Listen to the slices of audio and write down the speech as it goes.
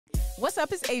What's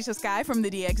up, it's Skye from the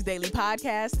DX Daily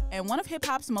Podcast, and one of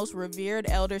hip-hop's most revered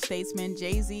elder statesmen,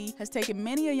 JAYZ, has taken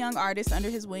many a young artist under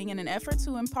his wing in an effort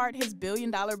to impart his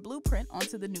billion-dollar blueprint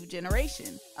onto the new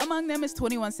generation. Among them is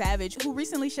 21 Savage, who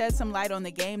recently shed some light on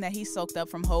the game that he soaked up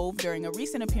from Hov during a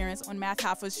recent appearance on Math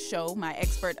Hoffa's show, My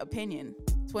Expert Opinion.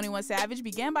 21 Savage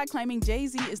began by claiming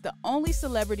JAYZ is the only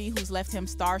celebrity who's left him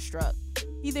starstruck.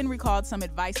 He then recalled some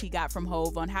advice he got from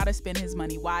Hov on how to spend his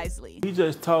money wisely. He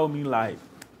just told me like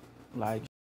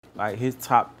his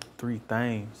top 3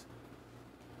 things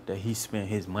that he spent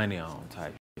his money on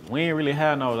type shit. We ain't really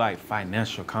had no like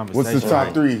financial conversation. What's his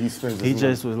top 3 he spent his money? He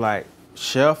just was like,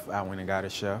 chef, I went and got a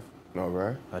chef. All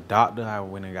right. A doctor, I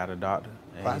went and got a doctor.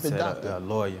 And Private he said doctor. a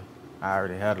lawyer. I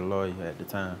already had a lawyer at the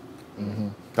time. Mm-hmm.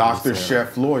 Doctor,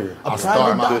 chef, lawyer. I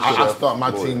start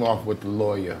my team off with the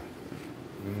lawyer.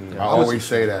 I always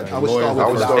say that. I would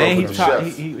start with the And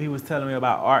chef. he was telling me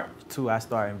about art too. I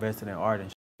started investing in art and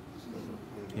shit.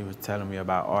 He was telling me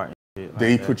about art and shit. Did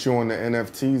he put you on the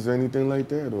NFTs or anything like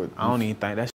that? Or I don't even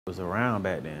think that shit was around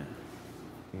back then.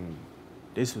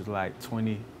 This was like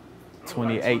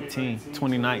 2018,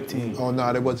 2019. Oh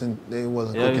no, it wasn't. Yeah, it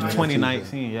was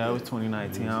 2019. Yeah, it was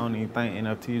 2019. I don't even think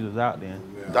NFTs was out then.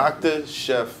 Doctor,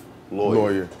 chef,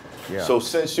 lawyer. Yeah. So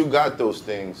since you got those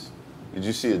things, did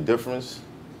you see a difference?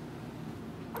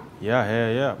 Yeah,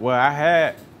 hell yeah. Well, I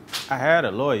had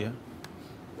a lawyer,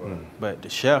 but the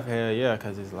chef, hell yeah,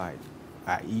 because it's like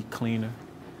I eat cleaner.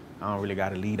 I don't really got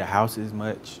to leave the house as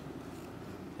much.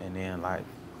 And then like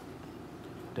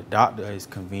the doctor is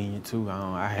convenient too.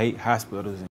 I hate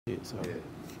hospitals and shit, so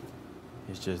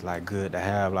it's just like good to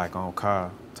have like on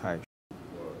call type.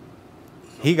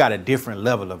 He got a different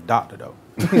level of doctor though.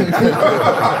 His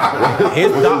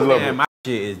doctor and my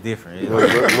shit is different. He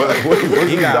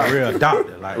got a real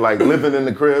doctor. Like living in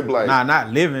the crib? Like Nah,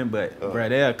 not living, but bruh,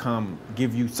 they'll come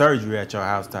give you surgery at your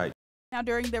house type. Now,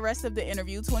 during the rest of the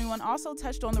interview, 21 also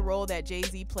touched on the role that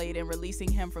JAYZ played in releasing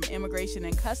him from Immigration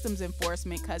and Customs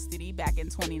Enforcement custody back in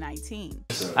 2019.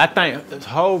 I think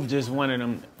Hov just wanted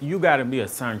him, you gotta be a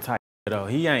certain type though.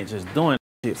 He ain't just doing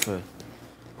shit for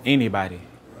anybody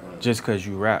just cause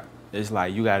you rap. It's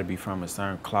like you gotta be from a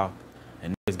certain cloth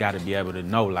and niggas gotta be able to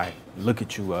know, like, look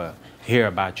at you, hear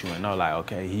about you and know like,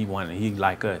 okay, he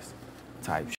like us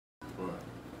type shit.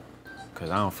 Cause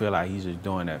I don't feel like he's just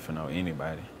doing that for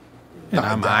anybody. And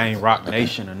I ain't Rock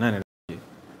Nation or none of that shit.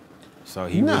 So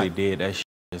he really did that shit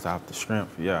just off the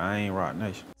strength. Yeah, I ain't Rock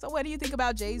Nation. So what do you think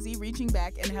about JAYZ reaching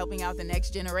back and helping out the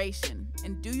next generation?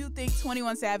 And do you think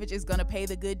 21 Savage is gonna pay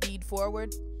the good deed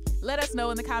forward? Let us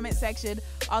know in the comment section.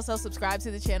 Also, subscribe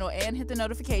to the channel and hit the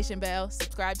notification bell.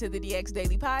 Subscribe to the DX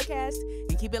Daily Podcast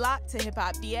and keep it locked to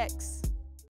HipHopDX.